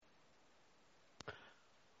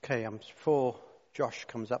Okay, before Josh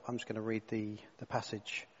comes up, I'm just going to read the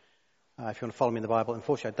passage. If you want to follow me in the Bible.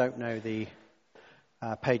 Unfortunately, I don't know the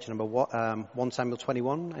page number. 1 Samuel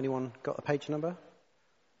 21. Anyone got the page number?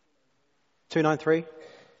 293.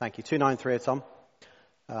 Thank you. 293,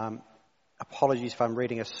 Tom. Apologies if I'm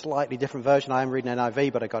reading a slightly different version. I am reading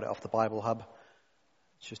NIV, but I got it off the Bible Hub.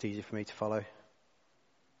 It's just easy for me to follow.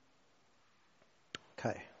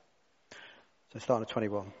 Okay. So starting at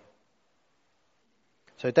 21.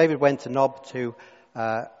 So David went to Nob to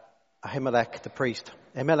Ahimelech the priest.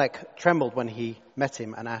 Ahimelech trembled when he met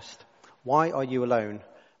him and asked, "Why are you alone?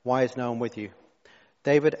 Why is no one with you?"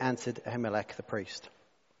 David answered Ahimelech the priest,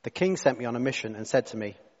 "The king sent me on a mission and said to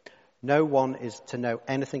me, 'No one is to know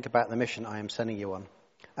anything about the mission I am sending you on.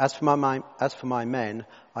 As for my men,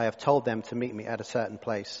 I have told them to meet me at a certain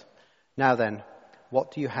place. Now then,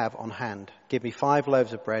 what do you have on hand? Give me 5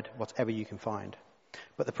 loaves of bread, whatever you can find.'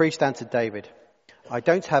 But the priest answered David, 'I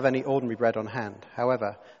don't have any ordinary bread on hand.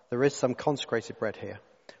 However, there is some consecrated bread here,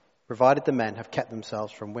 provided the men have kept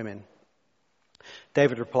themselves from women.'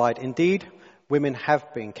 David replied, 'Indeed, women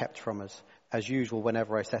have been kept from us, as usual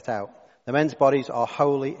whenever I set out. The men's bodies are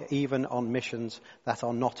holy even on missions that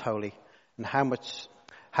are not holy, and how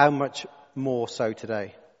much more so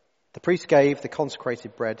today?' The priest gave the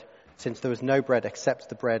consecrated bread, since there was no bread except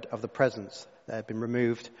the bread of the presence that had been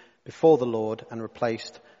removed before the Lord and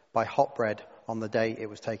replaced by hot bread on the day it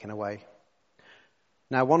was taken away.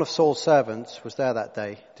 Now one of Saul's servants was there that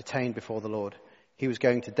day, detained before the Lord. He was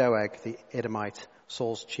going to Doeg the Edomite,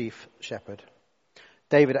 Saul's chief shepherd.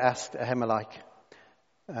 David asked Ahimelech,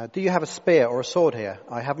 'Do you have a spear or a sword here?'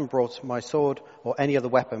 'I haven't brought my sword or any other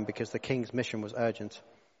weapon because the king's mission was urgent.'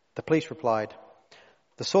 The priest replied,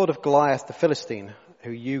 'The sword of Goliath the Philistine,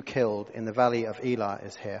 who you killed in the valley of Elah,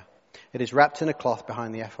 is here. It is wrapped in a cloth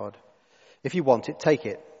behind the ephod. If you want it, take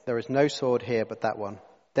it. There is no sword here but that one.'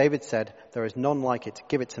 David said, 'There is none like it.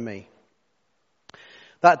 Give it to me.'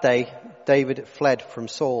 That day, David fled from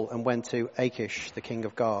Saul and went to Achish, the king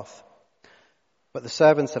of Gath. But the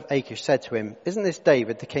servants of Achish said to him, 'Isn't this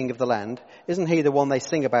David, the king of the land? Isn't he the one they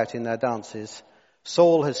sing about in their dances?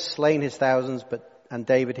 Saul has slain his thousands, and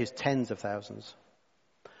David his tens of thousands.'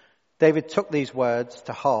 David took these words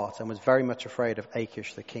to heart and was very much afraid of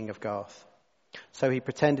Achish, the king of Gath. So he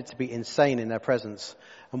pretended to be insane in their presence,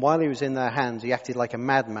 and while he was in their hands, he acted like a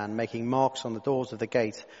madman, making marks on the doors of the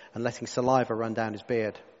gate and letting saliva run down his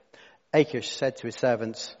beard. Achish said to his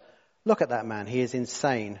servants, 'Look at that man, he is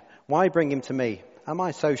insane. Why bring him to me? Am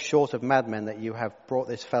I so short of madmen that you have brought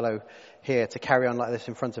this fellow here to carry on like this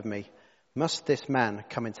in front of me? Must this man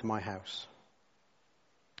come into my house?'"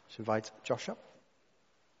 Let's invite Josh up.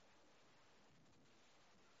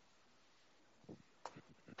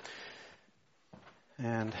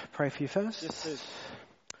 And pray for you first. Yes, please.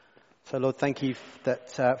 So, Lord, thank you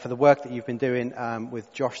for the work that you've been doing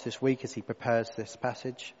with Josh this week as he prepares this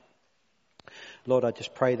passage. Lord, I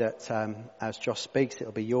just pray that as Josh speaks,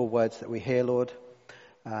 it'll be your words that we hear, Lord,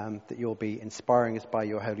 that you'll be inspiring us by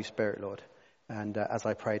your Holy Spirit, Lord. And as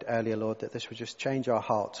I prayed earlier, Lord, that this would just change our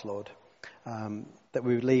hearts, Lord, that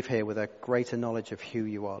we would leave here with a greater knowledge of who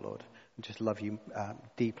you are, Lord, and just love you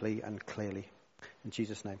deeply and clearly. In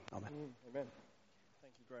Jesus' name, amen. Amen.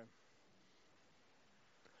 Thank you, Graham.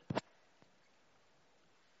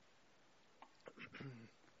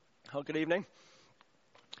 Oh, good evening.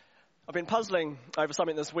 I've been puzzling over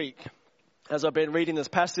something this week as I've been reading this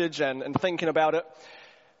passage and thinking about it.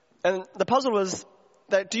 And the puzzle was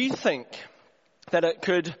that, do you think that it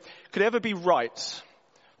could ever be right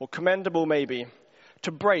or commendable maybe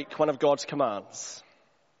to break one of God's commands?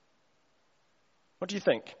 What do you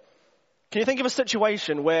think? Can you think of a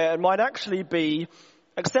situation where it might actually be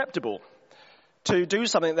acceptable to do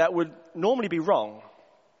something that would normally be wrong?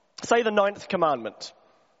 Say the 9th commandment,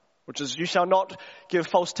 which is, you shall not give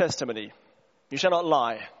false testimony. You shall not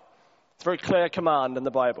lie. It's a very clear command in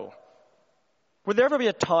the Bible. Would there ever be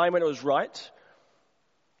a time when it was right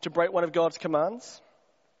to break one of God's commands?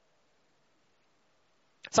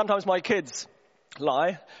 Sometimes my kids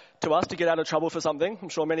lie to us to get out of trouble for something. I'm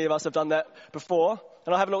sure many of us have done that before.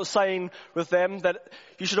 And I have a little saying with them that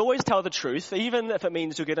you should always tell the truth, even if it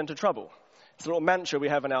means you'll get into trouble. It's a little mantra we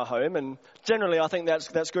have in our home, and generally I think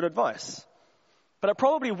that's good advice. But it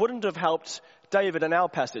probably wouldn't have helped David in our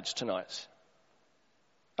passage tonight.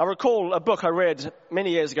 I recall a book I read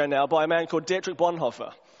many years ago now by a man called Dietrich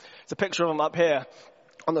Bonhoeffer. There's a picture of him up here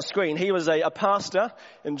on the screen. He was a pastor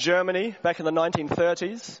in Germany back in the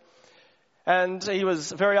 1930s. And he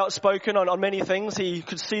was very outspoken on many things. He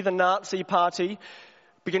could see the Nazi party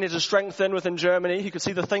beginning to strengthen within Germany. He could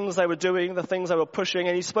see the things they were doing, the things they were pushing,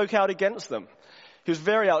 and he spoke out against them. He was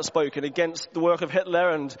very outspoken against the work of Hitler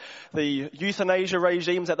and the euthanasia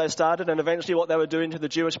regimes that they started and eventually what they were doing to the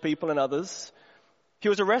Jewish people and others. He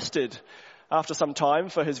was arrested after some time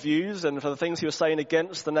for his views and for the things he was saying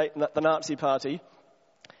against the Nazi Party.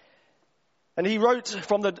 And he wrote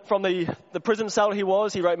from the prison cell he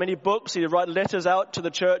wrote many books, he would write letters out to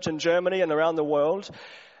the church in Germany and around the world.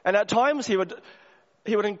 And at times he would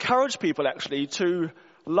encourage people actually to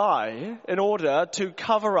lie in order to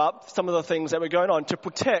cover up some of the things that were going on, to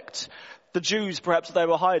protect the Jews perhaps that they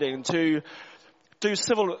were hiding, to do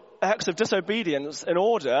civil acts of disobedience in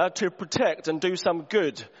order to protect and do some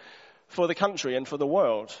good for the country and for the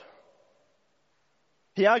world.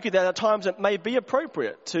 He argued that at times it may be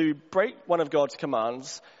appropriate to break one of God's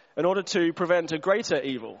commands in order to prevent a greater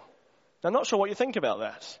evil. I'm not sure what you think about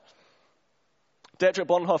that. Dietrich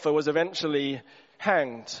Bonhoeffer was eventually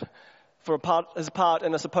hanged for his part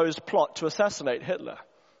in a supposed plot to assassinate Hitler.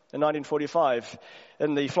 In 1945,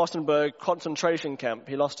 in the Flossenburg concentration camp,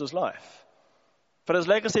 he lost his life. But his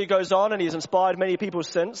legacy goes on and he's inspired many people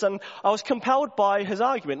since, and I was compelled by his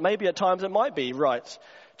argument. Maybe at times it might be right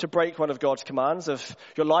to break one of God's commands. If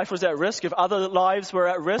your life was at risk, if other lives were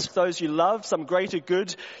at risk, those you love, some greater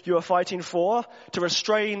good you are fighting for, to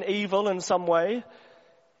restrain evil in some way.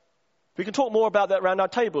 We can talk more about that around our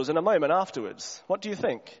tables in a moment afterwards. What do you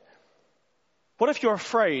think? What if you're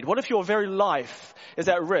afraid? What if your very life is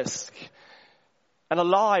at risk and a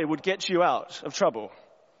lie would get you out of trouble?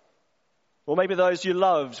 Or maybe those you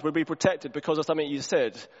loved would be protected because of something you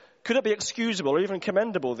said. Could it be excusable or even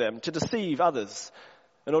commendable then to deceive others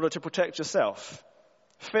in order to protect yourself?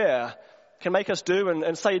 Fear can make us do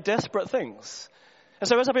and say desperate things. And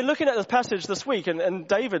so as I've been looking at this passage this week in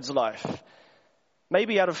David's life,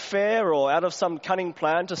 maybe out of fear or out of some cunning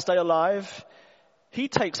plan to stay alive, he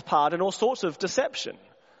takes part in all sorts of deception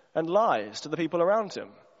and lies to the people around him.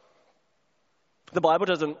 The Bible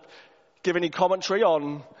doesn't give any commentary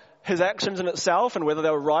on his actions in itself and whether they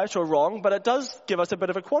were right or wrong, but it does give us a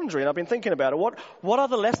bit of a quandary, and I've been thinking about it. What are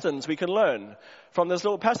the lessons we can learn from this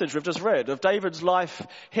little passage we've just read of David's life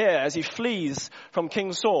here as he flees from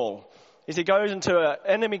King Saul, as he goes into an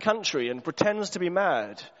enemy country and pretends to be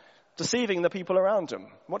mad, deceiving the people around him?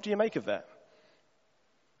 What do you make of that?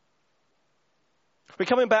 We're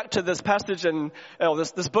coming back to this passage in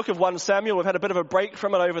this book of 1 Samuel. We've had a bit of a break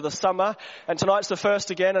from it over the summer, and tonight's the first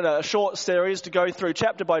again in a short series to go through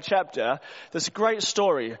chapter by chapter this great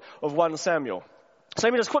story of 1 Samuel. So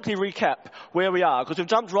let me just quickly recap where we are, because we've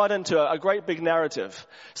jumped right into a great big narrative.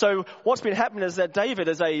 So what's been happening is that David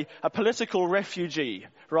is a political refugee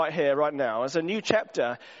right here, right now. It's a new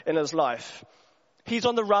chapter in his life. He's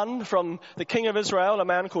on the run from the king of Israel, a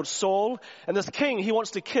man called Saul, and this king, he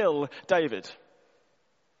wants to kill David.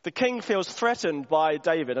 The king feels threatened by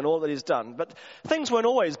David and all that he's done. But things weren't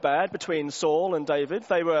always bad between Saul and David.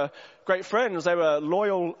 They were great friends. They were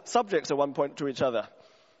loyal subjects at one point to each other.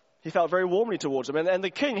 He felt very warmly towards him. And the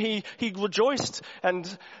king, he rejoiced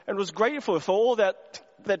and was grateful for all that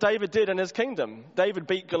David did in his kingdom. David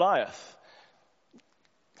beat Goliath.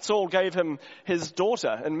 Saul gave him his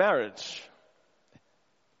daughter in marriage.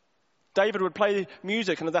 David would play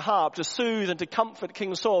music and the harp to soothe and to comfort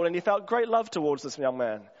King Saul, and he felt great love towards this young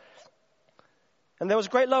man. And there was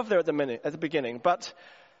great love there at the beginning, but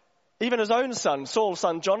even his own son, Saul's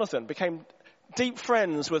son Jonathan, became deep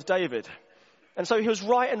friends with David. And so he was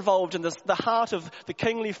right involved in the heart of the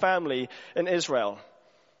kingly family in Israel.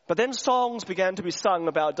 But then songs began to be sung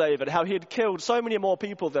about David, how he had killed so many more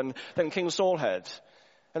people than King Saul had.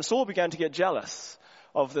 And Saul began to get jealous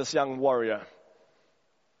of this young warrior.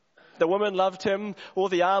 The women loved him, all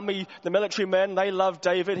the army, the military men, they loved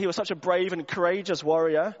David. He was such a brave and courageous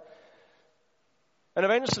warrior. And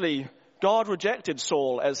eventually, God rejected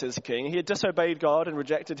Saul as his king. He had disobeyed God and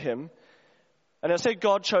rejected him. And instead,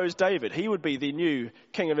 God chose David. He would be the new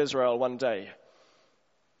king of Israel one day.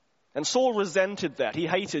 And Saul resented that. He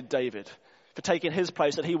hated David for taking his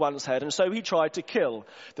place that he once had. And so he tried to kill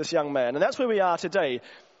this young man. And that's where we are today.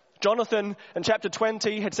 Jonathan, in chapter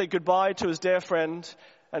 20, had said goodbye to his dear friend.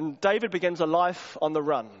 And David begins a life on the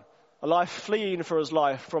run, a life fleeing for his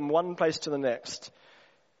life from one place to the next.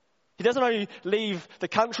 He doesn't only leave the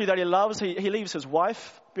country that he loves, he leaves his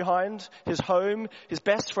wife behind, his home, his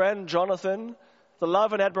best friend, Jonathan, the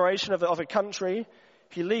love and admiration of a country.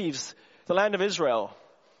 He leaves the land of Israel,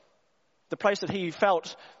 the place that he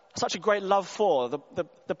felt such a great love for,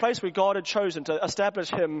 the place where God had chosen to establish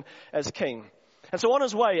him as king. And so on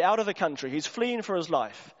his way out of the country, he's fleeing for his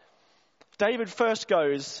life. David first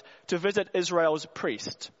goes to visit Israel's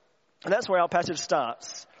priest. And that's where our passage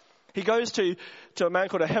starts. He goes to a man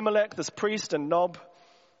called Ahimelech, this priest in Nob.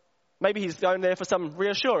 Maybe he's going there for some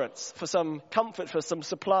reassurance, for some comfort, for some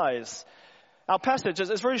supplies. Our passage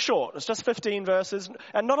is very short. It's just 15 verses,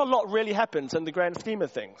 and not a lot really happens in the grand scheme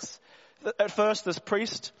of things. At first, this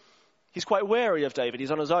priest, he's quite wary of David.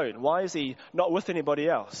 He's on his own. Why is he not with anybody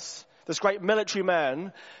else? This great military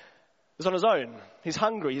man is on his own. He's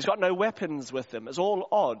hungry. He's got no weapons with him. It's all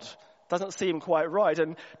odd. Doesn't seem quite right.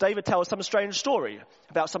 And David tells some strange story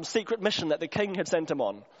about some secret mission that the king had sent him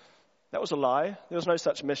on. That was a lie. There was no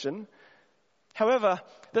such mission. However,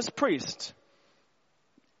 this priest,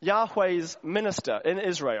 Yahweh's minister in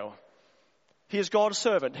Israel, he is God's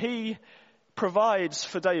servant. He provides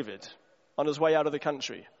for David on his way out of the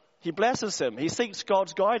country. He blesses him. He seeks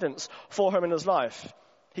God's guidance for him in his life.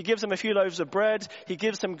 He gives him a few loaves of bread. He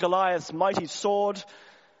gives him Goliath's mighty sword,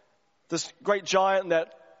 this great giant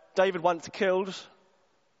that David once killed.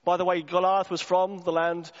 By the way, Goliath was from the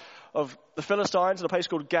land of the Philistines in a place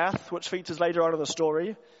called Gath, which features later on in the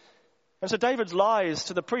story. And so David's lies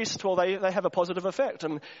to the priest, well, they have a positive effect.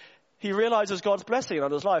 And he realizes God's blessing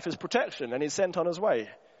on his life, his protection, and he's sent on his way.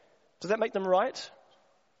 Does that make them right?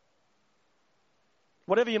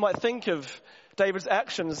 Whatever you might think of David's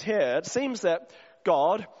actions here, it seems that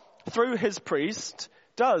God, through his priest,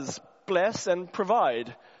 does bless and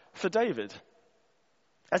provide for David.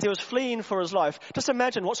 As he was fleeing for his life, just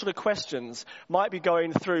imagine what sort of questions might be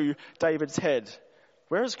going through David's head.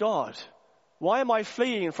 Where is God? Why am I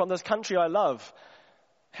fleeing from this country I love?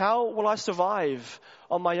 How will I survive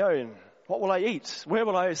on my own? What will I eat? Where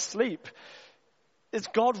will I sleep? Is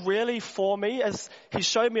God really for me as he's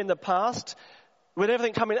shown me in the past? When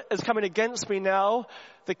everything is coming against me now,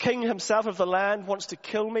 the king himself of the land wants to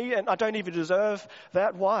kill me and I don't even deserve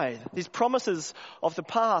that. Why? These promises of the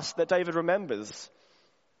past that David remembers.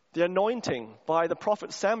 The anointing by the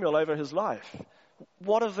prophet Samuel over his life.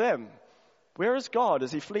 What of them? Where is God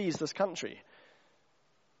as he flees this country?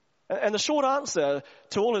 And the short answer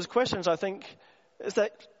to all his questions, I think, is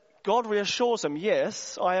that God reassures him,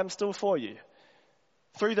 yes, I am still for you.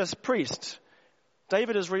 Through this priest,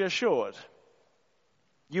 David is reassured.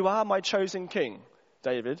 You are my chosen king,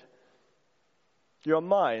 David. You are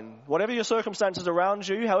mine. Whatever your circumstances around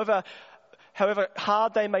you, however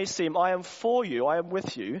hard they may seem, I am for you, I am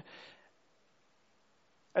with you.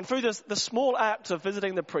 And through the small act of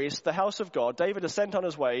visiting the priest, the house of God, David is sent on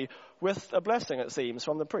his way with a blessing, it seems,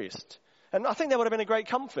 from the priest. And I think that would have been a great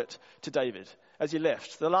comfort to David as he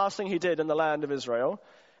left. The last thing he did in the land of Israel,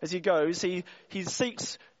 as he goes, he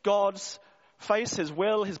seeks God's face, his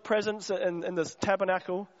will, his presence in this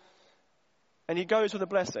tabernacle. And he goes with a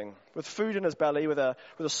blessing, with food in his belly, with a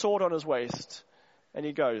sword on his waist. And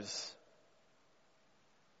he goes.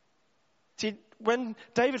 See, when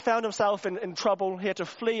David found himself in trouble, he had to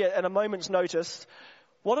flee at a moment's notice.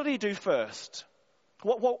 What did he do first?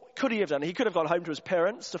 What could he have done? He could have gone home to his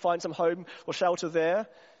parents to find some home or shelter there.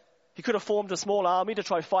 He could have formed a small army to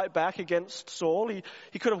try fight back against Saul.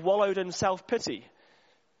 He could have wallowed in self-pity,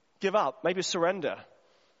 give up, maybe surrender.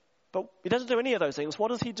 But he doesn't do any of those things. What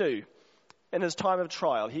does he do in his time of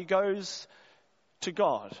trial? He goes to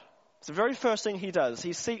God. It's the very first thing he does.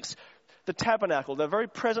 He seeks the tabernacle, the very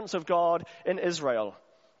presence of God in Israel.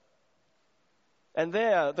 And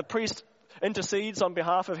there, the priest intercedes on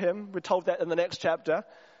behalf of him. We're told that in the next chapter.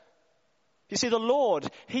 You see, the Lord,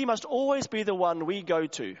 he must always be the one we go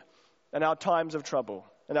to in our times of trouble,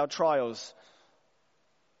 in our trials.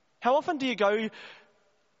 How often do you go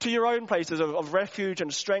to your own places of refuge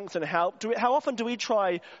and strength and help? How often do we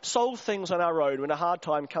try solve things on our own when a hard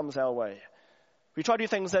time comes our way? We try to do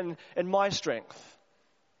things in my strength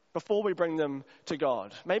before we bring them to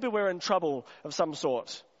God. Maybe we're in trouble of some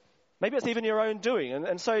sort. Maybe it's even your own doing.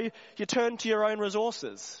 And so you turn to your own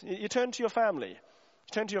resources. You turn to your family.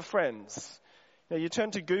 You turn to your friends. You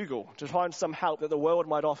turn to Google to find some help that the world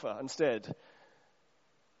might offer instead.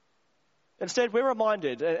 Instead, we're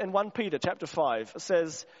reminded in 1 Peter chapter 5, it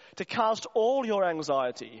says, to cast all your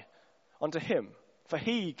anxiety onto him, for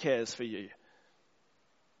he cares for you.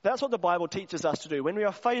 That's what the Bible teaches us to do. When we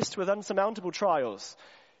are faced with unsurmountable trials,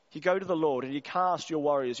 you go to the Lord and you cast your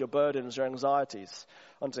worries, your burdens, your anxieties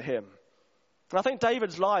onto him. And I think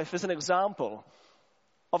David's life is an example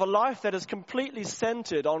of a life that is completely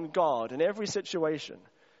centered on God in every situation.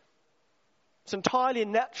 It's entirely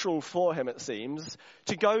natural for him, it seems,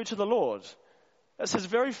 to go to the Lord. It's his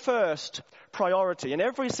very first priority in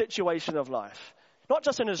every situation of life. Not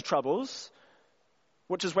just in his troubles,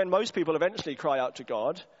 which is when most people eventually cry out to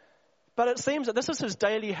God, but it seems that this is his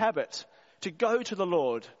daily habit, to go to the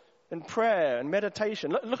Lord in prayer and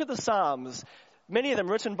meditation. Look at the Psalms, many of them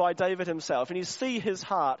written by David himself, and you see his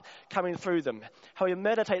heart coming through them, how he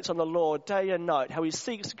meditates on the Lord day and night, how he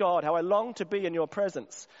seeks God, how I long to be in your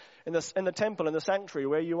presence. in the temple, in the sanctuary,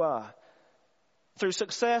 where you are. Through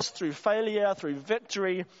success, through failure, through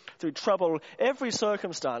victory, through trouble, every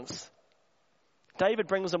circumstance, David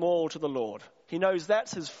brings them all to the Lord. He knows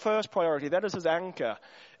that's his first priority. That is his anchor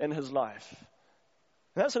in his life.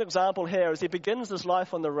 And that's an example here as he begins this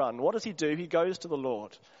life on the run. What does he do? He goes to the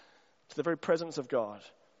Lord, to the very presence of God.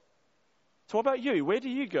 So what about you? Where do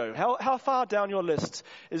you go? How far down your list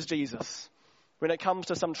is Jesus when it comes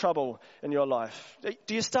to some trouble in your life?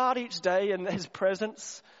 Do you start each day in his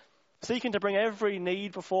presence, seeking to bring every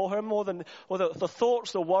need before him, or the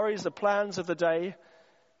thoughts, the worries, the plans of the day?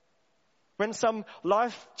 When some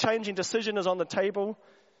life-changing decision is on the table,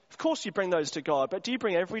 of course you bring those to God, but do you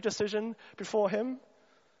bring every decision before him?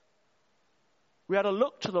 We are to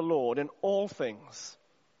look to the Lord in all things.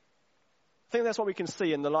 I think that's what we can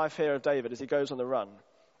see in the life here of David as he goes on the run.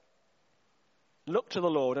 Look to the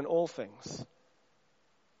Lord in all things.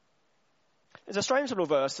 There's a strange little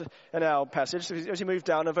verse in our passage. As you move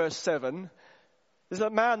down to verse 7, there's a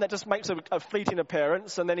man that just makes a fleeting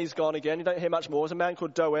appearance and then he's gone again. You don't hear much more. There's a man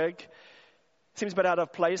called Doeg. Seems a bit out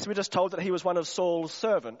of place. We're just told that he was one of Saul's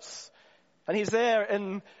servants. And he's there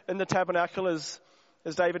in the tabernacle as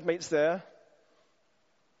David meets there.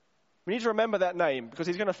 We need to remember that name because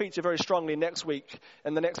he's going to feature very strongly next week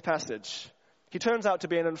in the next passage. He turns out to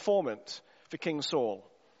be an informant for King Saul.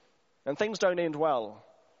 And things don't end well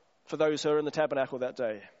for those who are in the tabernacle that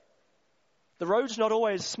day. The road's not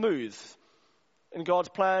always smooth in God's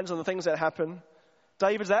plans and the things that happen.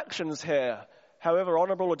 David's actions here, however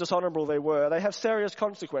honorable or dishonorable they were, they have serious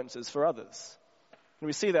consequences for others. And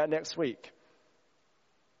we see that next week.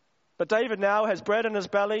 But David now has bread in his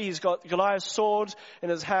belly. He's got Goliath's sword in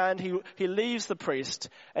his hand. He leaves the priest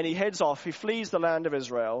and he heads off. He flees the land of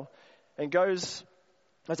Israel and goes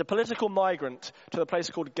as a political migrant to the place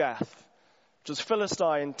called Gath, which is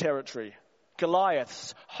Philistine territory,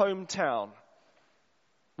 Goliath's hometown.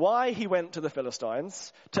 Why he went to the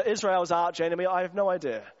Philistines, to Israel's arch enemy, I have no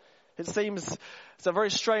idea. It seems it's a very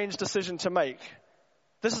strange decision to make.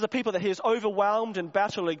 This is the people that he has overwhelmed in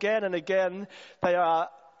battle again and again. They are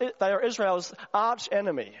Israel's arch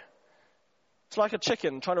enemy. It's like a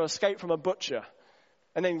chicken trying to escape from a butcher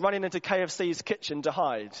and then running into KFC's kitchen to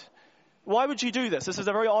hide. Why would you do this? This is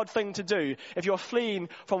a very odd thing to do if you're fleeing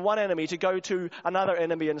from one enemy to go to another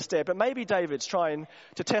enemy instead. But maybe David's trying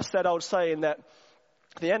to test that old saying that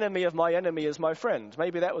the enemy of my enemy is my friend.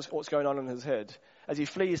 Maybe that was what's going on in his head as he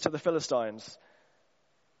flees to the Philistines.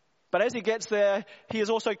 But as he gets there, he is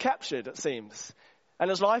also captured, it seems. And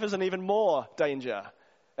his life is in even more danger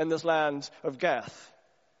in this land of Gath.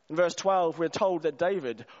 In verse 12, we're told that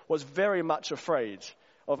David was very much afraid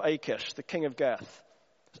of Achish, the king of Gath.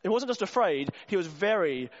 He wasn't just afraid, he was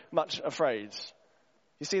very much afraid.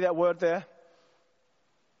 You see that word there?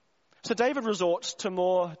 So David resorts to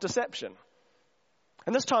more deception.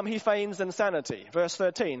 And this time he feigns insanity. Verse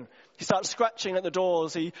 13, he starts scratching at the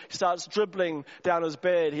doors, he starts dribbling down his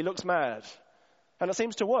bed, he looks mad. And it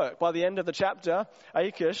seems to work. By the end of the chapter,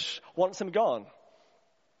 Achish wants him gone.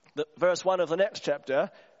 Verse 1 of the next chapter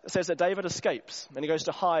says that David escapes and he goes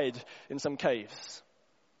to hide in some caves.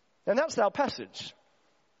 And that's our passage.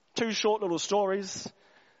 2 short little stories,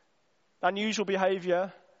 unusual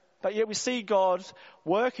behavior, but yet we see God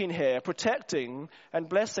working here, protecting and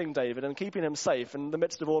blessing David and keeping him safe in the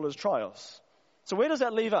midst of all his trials. So where does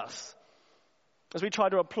that leave us as we try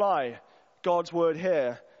to apply God's word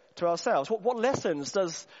here to ourselves? What lessons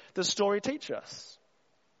does this story teach us?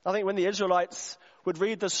 I think when the Israelites would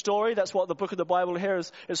read this story, that's what the book of the Bible here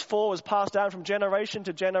is for, was passed down from generation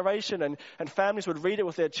to generation, and families would read it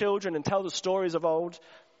with their children and tell the stories of old.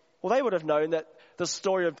 Well, they would have known that the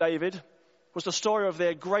story of David was the story of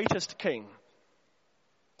their greatest king.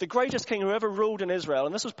 The greatest king who ever ruled in Israel,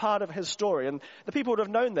 and this was part of his story, and the people would have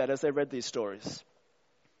known that as they read these stories.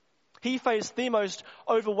 He faced the most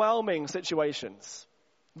overwhelming situations,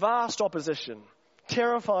 vast opposition,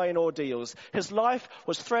 terrifying ordeals. His life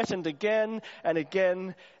was threatened again and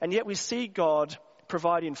again, and yet we see God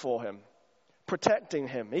providing for him, protecting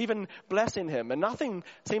him, even blessing him, and nothing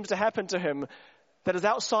seems to happen to him that is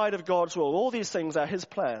outside of God's will. All these things are his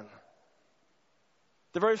plan.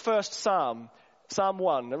 The very first Psalm, Psalm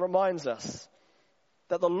 1, it reminds us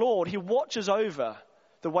that the Lord, he watches over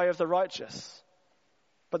the way of the righteous,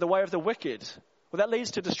 but the way of the wicked, well, that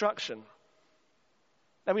leads to destruction.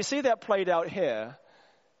 And we see that played out here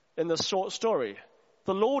in this short story.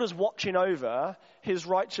 The Lord is watching over his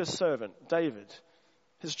righteous servant, David,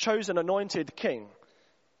 his chosen anointed king.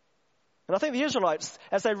 And I think the Israelites,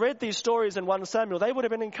 as they read these stories in 1 Samuel, they would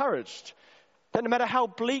have been encouraged that no matter how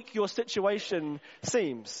bleak your situation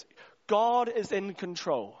seems, God is in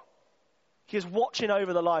control. He is watching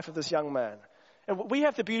over the life of this young man. And we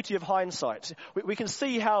have the beauty of hindsight. We can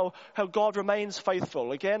see how God remains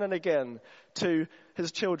faithful again and again to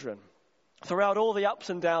his children throughout all the ups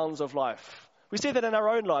and downs of life. We see that in our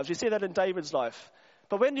own lives. We see that in David's life.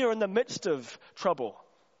 But when you're in the midst of trouble,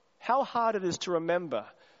 how hard it is to remember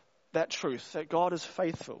that truth, that God is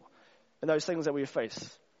faithful in those things that we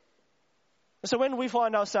face. And so when we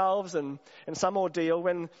find ourselves in some ordeal,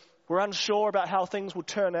 when we're unsure about how things will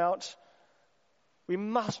turn out, we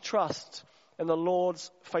must trust in the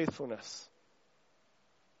Lord's faithfulness.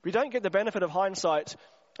 We don't get the benefit of hindsight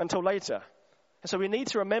until later. And so we need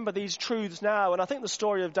to remember these truths now. And I think the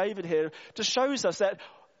story of David here just shows us that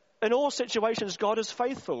in all situations, God is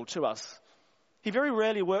faithful to us. He very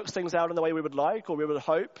rarely works things out in the way we would like or we would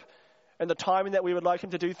hope, and the timing that we would like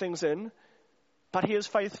him to do things in. But he is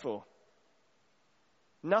faithful.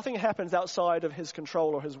 Nothing happens outside of his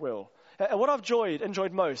control or his will. And what I've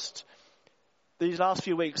enjoyed most these last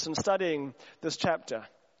few weeks in studying this chapter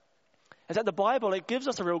is that the Bible, it gives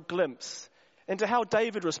us a real glimpse into how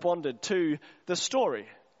David responded to this story.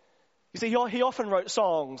 You see, he often wrote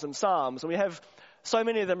songs and psalms, and we have so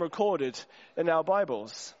many of them recorded in our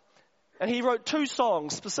Bibles. And he wrote 2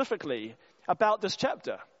 songs specifically about this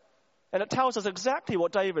chapter. And it tells us exactly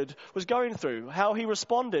what David was going through, how he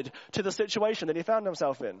responded to the situation that he found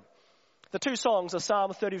himself in. The 2 songs are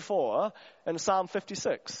Psalm 34 and Psalm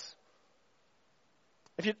 56.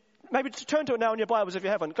 If you maybe turn to it now in your Bibles if you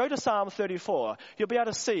haven't, go to Psalm 34. You'll be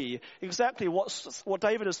able to see exactly what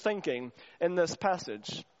David is thinking in this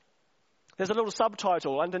passage. There's a little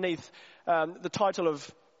subtitle underneath the title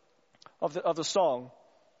of the song.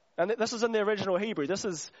 And this is in the original Hebrew. This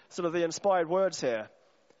is sort of the inspired words here.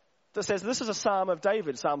 That says, this is a psalm of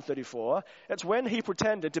David, Psalm 34. It's when he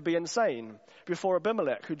pretended to be insane before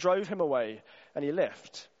Abimelech, who drove him away, and he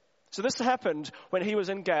left. So this happened when he was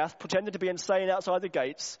in Gath, pretended to be insane outside the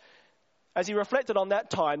gates. As he reflected on that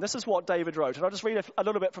time, this is what David wrote. And I'll just read a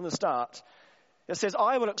little bit from the start. It says,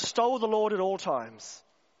 I will extol the Lord at all times.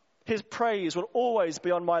 His praise will always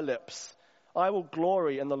be on my lips. I will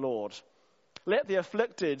glory in the Lord. Let the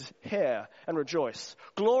afflicted hear and rejoice.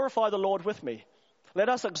 Glorify the Lord with me. Let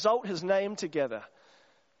us exalt his name together.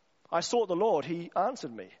 I sought the Lord. He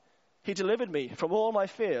answered me. He delivered me from all my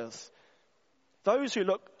fears. Those who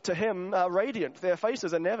look to him are radiant. Their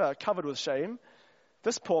faces are never covered with shame.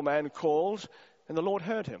 This poor man called, and the Lord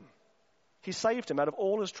heard him. He saved him out of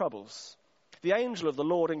all his troubles. The angel of the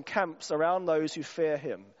Lord encamps around those who fear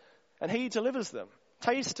him, and he delivers them.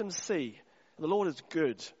 Taste and see, the Lord is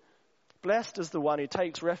good. Blessed is the one who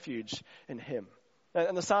takes refuge in him.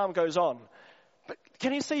 And the psalm goes on. But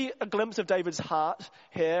can you see a glimpse of David's heart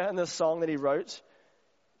here in this song that he wrote?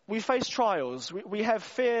 We face trials. We have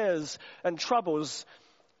fears and troubles.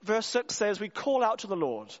 Verse 6 says, we call out to the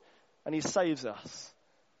Lord, and he saves us.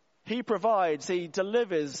 He provides, he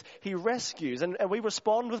delivers, he rescues, and we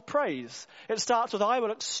respond with praise. It starts with, I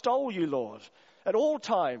will extol you, Lord, at all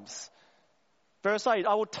times. Verse 8,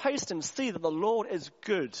 I will taste and see that the Lord is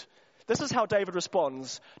good. This is how David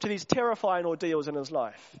responds to these terrifying ordeals in his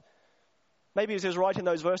life. Maybe as he was writing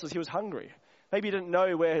those verses, he was hungry. Maybe he didn't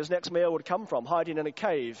know where his next meal would come from, hiding in a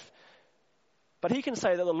cave. But he can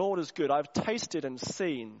say that the Lord is good. I've tasted and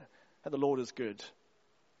seen that the Lord is good.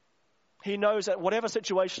 He knows that whatever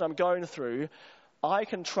situation I'm going through, I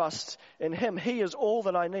can trust in him. He is all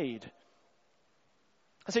that I need.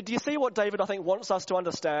 I said, do you see what David, I think, wants us to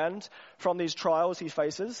understand from these trials he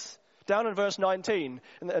faces? Down in verse 19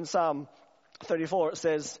 in Psalm 34, it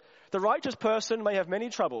says, the righteous person may have many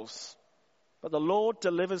troubles, but the Lord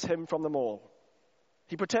delivers him from them all.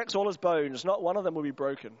 He protects all his bones. Not one of them will be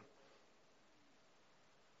broken.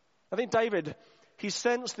 I think David, he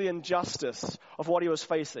sensed the injustice of what he was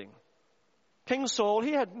facing. King Saul,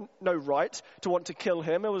 he had no right to want to kill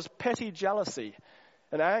him. It was petty jealousy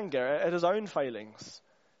and anger at his own failings.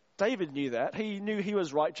 David knew that. He knew he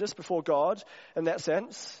was righteous before God in that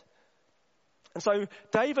sense. And so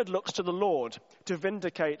David looks to the Lord to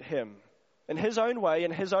vindicate him. In his own way,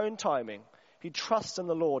 in his own timing, he trusts in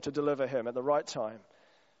the Lord to deliver him at the right time.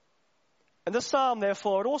 And this psalm,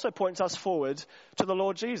 therefore, it also points us forward to the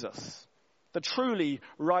Lord Jesus, the truly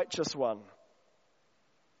righteous one.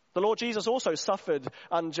 The Lord Jesus also suffered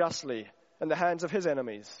unjustly in the hands of his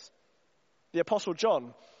enemies. The Apostle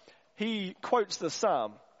John, he quotes this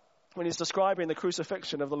psalm when he's describing the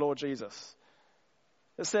crucifixion of the Lord Jesus.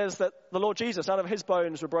 It says that the Lord Jesus, none of his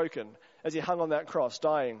bones were broken as he hung on that cross,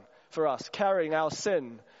 dying for us, carrying our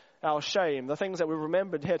sin, our shame, the things that we've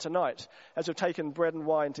remembered here tonight as we've taken bread and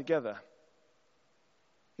wine together.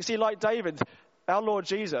 You see, like David, our Lord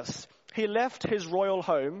Jesus, he left his royal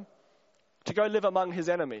home to go live among his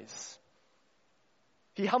enemies.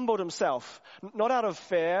 He humbled himself, not out of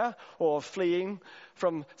fear or fleeing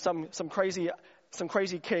from some crazy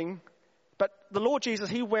king, but the Lord Jesus,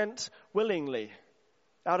 he went willingly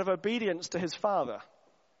out of obedience to his Father.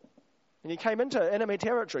 And he came into enemy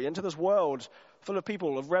territory, into this world full of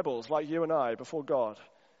people, of rebels like you and I before God.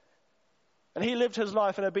 And he lived his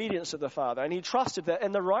life in obedience to the Father. And he trusted that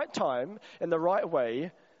in the right time, in the right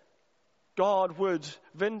way, God would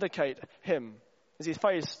vindicate him as he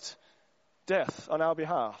faced death on our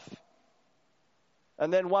behalf.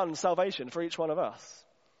 And then won salvation for each one of us.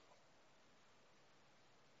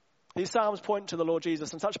 These Psalms point to the Lord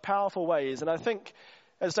Jesus in such powerful ways. And I think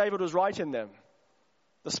as David was writing them,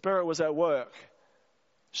 the Spirit was at work,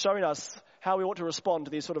 showing us how we ought to respond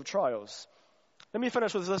to these sort of trials. Let me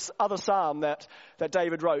finish with this other psalm that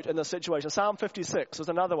David wrote in this situation. Psalm 56 was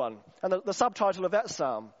another one. And the subtitle of that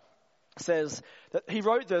psalm says that he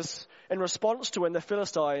wrote this in response to when the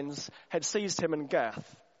Philistines had seized him in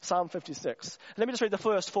Gath. Psalm 56. Let me just read the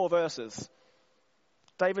first 4 verses.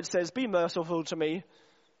 David says, "Be merciful to me,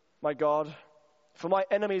 my God, for my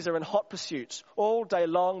enemies are in hot pursuit. All day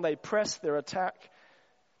long they press their attack.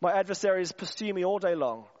 My adversaries pursue me all day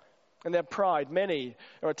long. In their pride, many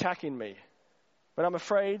are attacking me. But I'm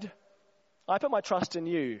afraid. I put my trust in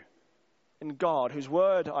you, in God, whose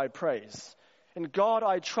word I praise. In God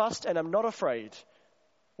I trust and am not afraid.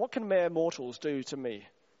 What can mere mortals do to me?"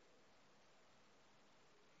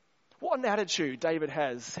 What an attitude David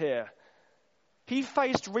has here. He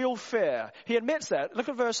faced real fear. He admits that. Look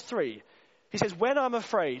at verse 3. He says, when I'm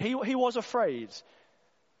afraid. He was afraid.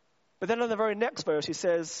 But then in the very next verse he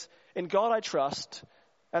says, in God I trust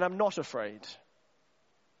and I'm not afraid.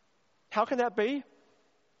 How can that be?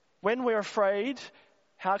 When we're afraid,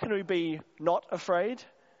 how can we be not afraid?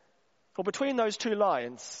 Well, between those 2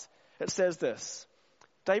 lines, it says this.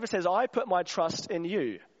 David says, I put my trust in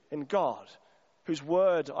you, in God, whose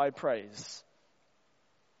word I praise.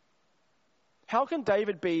 How can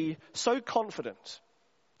David be so confident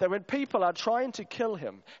that when people are trying to kill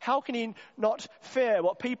him, how can he not fear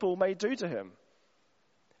what people may do to him?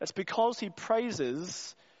 It's because he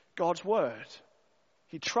praises God's word.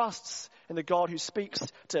 He trusts in the God who speaks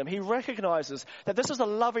to him. He recognizes that this is a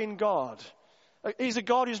loving God. He's a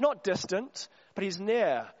God who's not distant, but he's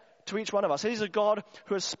near to each one of us. He's a God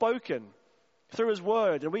who has spoken through his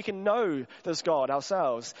word, and we can know this God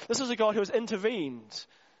ourselves. This is a God who has intervened.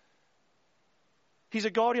 He's a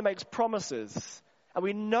God who makes promises, and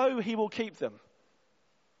we know he will keep them.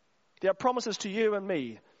 There are promises to you and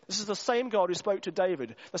me. This is the same God who spoke to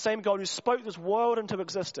David, the same God who spoke this world into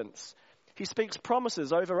existence. He speaks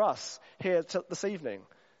promises over us here this evening.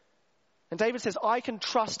 And David says, I can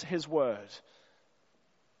trust his word.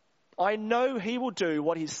 I know he will do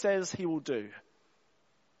what he says he will do.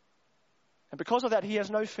 And because of that, he has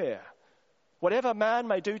no fear. Whatever man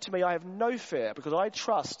may do to me, I have no fear because I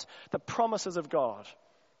trust the promises of God.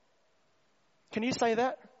 Can you say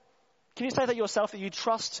that? Can you say that yourself, that you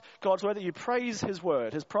trust God's word, that you praise his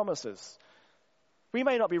word, his promises? We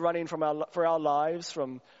may not be running for our lives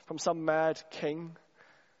from some mad king.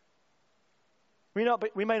 We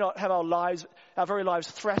may not have our very lives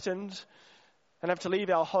threatened and have to leave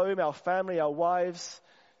our home, our family, our wives,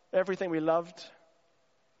 everything we loved.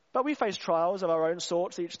 But we face trials of our own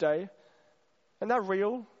sorts each day. And they're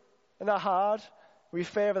real, and they're hard. We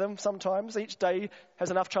fear them sometimes. Each day has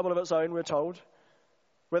enough trouble of its own, we're told.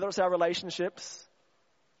 Whether it's our relationships,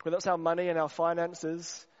 whether it's our money and our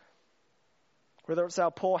finances, whether it's our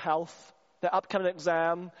poor health, the upcoming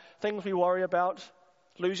exam, things we worry about,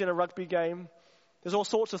 losing a rugby game. There's all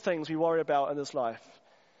sorts of things we worry about in this life.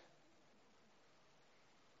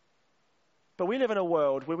 But we live in a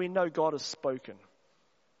world where we know God has spoken.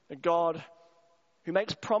 A God who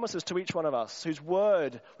makes promises to each one of us, whose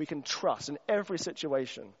word we can trust in every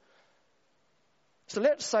situation. So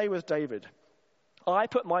let's say with David, I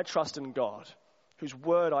put my trust in God, whose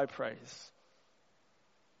word I praise.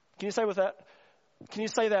 Can you say with that? Can you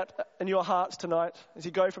say that in your hearts tonight as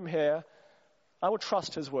you go from here? I will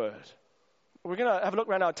trust his word. We're going to have a look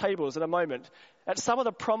around our tables in a moment at some of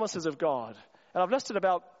the promises of God. And I've listed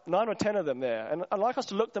about 9 or 10 of them there. And I'd like us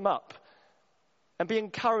to look them up and be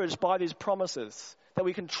encouraged by these promises that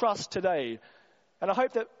we can trust today. And I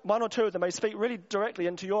hope that 1 or 2 of them may speak really directly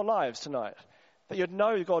into your lives tonight. That you'd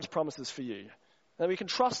know God's promises for you. That we can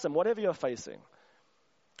trust them, whatever you're facing.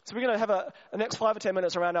 So we're going to have the next 5 or 10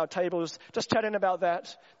 minutes around our tables, just chatting about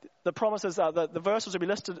that. The promises, the verses will be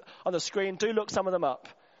listed on the screen. Do look some of them up.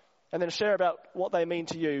 And then share about what they mean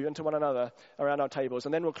to you and to one another around our tables.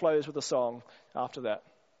 And then we'll close with a song after that.